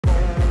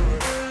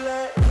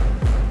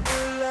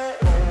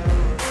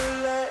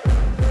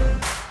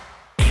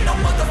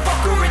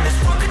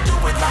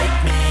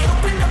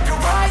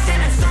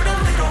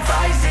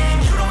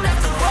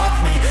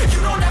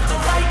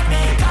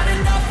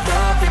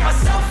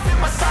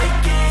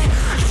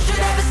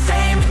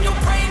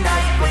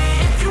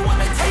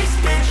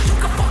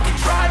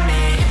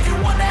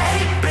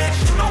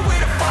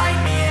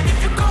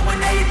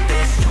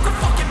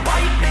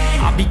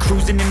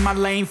my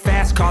lane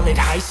fast, call it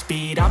high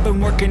speed. I've been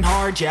working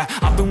hard, yeah,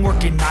 I've been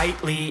working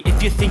nightly.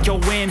 If you think you'll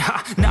win,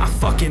 ha, not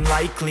fucking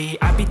likely.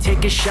 I be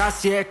taking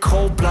shots, yeah,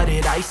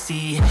 cold-blooded,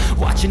 icy.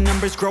 Watching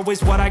numbers grow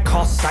is what I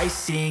call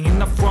sightseeing. In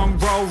the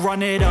front row,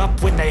 run it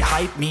up when they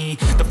hype me.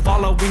 The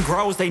following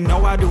grows, they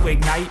know how to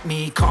ignite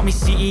me. Call me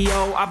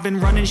CEO, I've been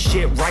running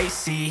shit right,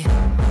 see.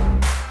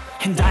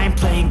 And I ain't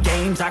playing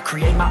games, I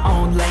create my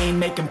own lane,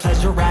 making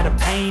pleasure out of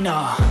pain,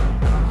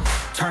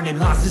 turning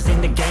losses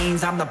into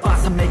gains. I'm the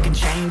boss, I'm making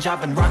change.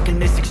 I've been rocking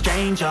this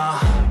exchange,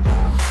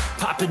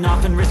 popping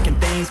off and risking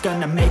things.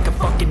 Gonna make a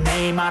fucking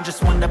name. I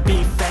just wanna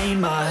be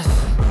famous,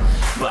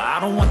 but I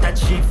don't want that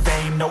cheap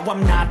fame. No,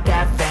 I'm not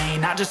that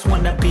vain. I just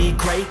wanna be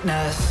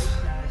greatness.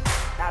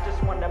 I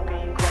just wanna be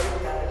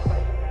greatness.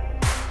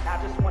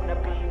 I just wanna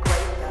be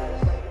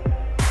greatness.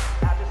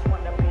 I just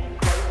wanna be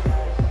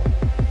greatness.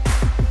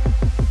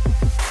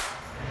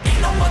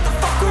 Ain't no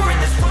motherfucker in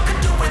this world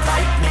could do it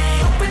like me.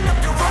 Open up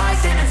your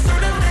eyes and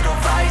insert a little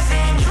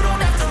rising. You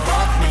don't have to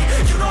love me,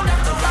 you don't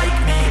have to like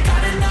me.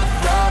 Got enough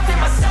love in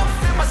myself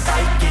and my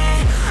psyche.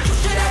 You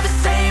should have the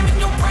same in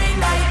your brain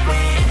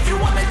nightly. If you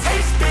wanna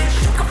taste, bitch,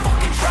 you can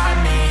fucking try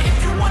me. If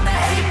you wanna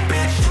hate,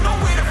 bitch, you know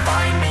where to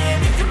find me.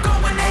 And if you go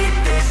and hate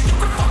this, you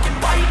can fucking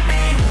bite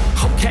me.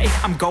 Okay,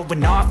 I'm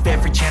going off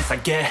every chance I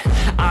get.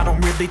 I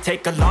don't really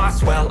take a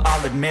loss, well,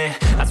 I'll admit.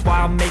 That's why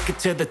I'll make it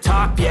to the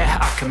top, yeah,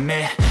 I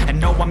commit. And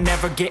no, I'm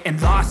never getting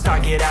lost, I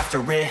get after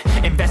it.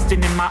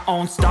 Investing in my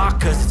own stock,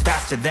 cause it's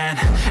faster than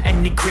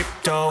any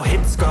crypto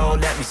hits go,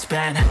 let me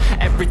spend.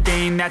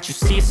 Everything that you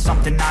see is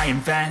something I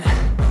invent,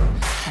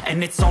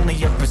 and it's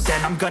only a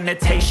percent. I'm gonna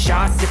take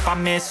shots, if I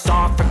miss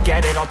all,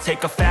 forget it. I'll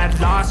take a fat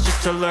loss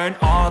just to learn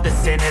all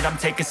that's in it. I'm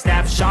taking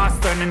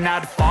snapshots, learning how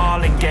to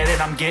fall and get it.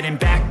 I'm getting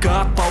back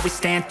up, always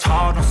stand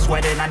tall, don't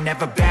sweat it. I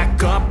never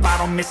back up, I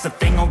don't miss a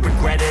thing or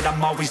regret it.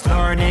 I'm always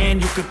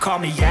learning, you could call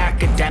me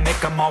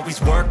academic. I'm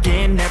always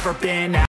working, never been out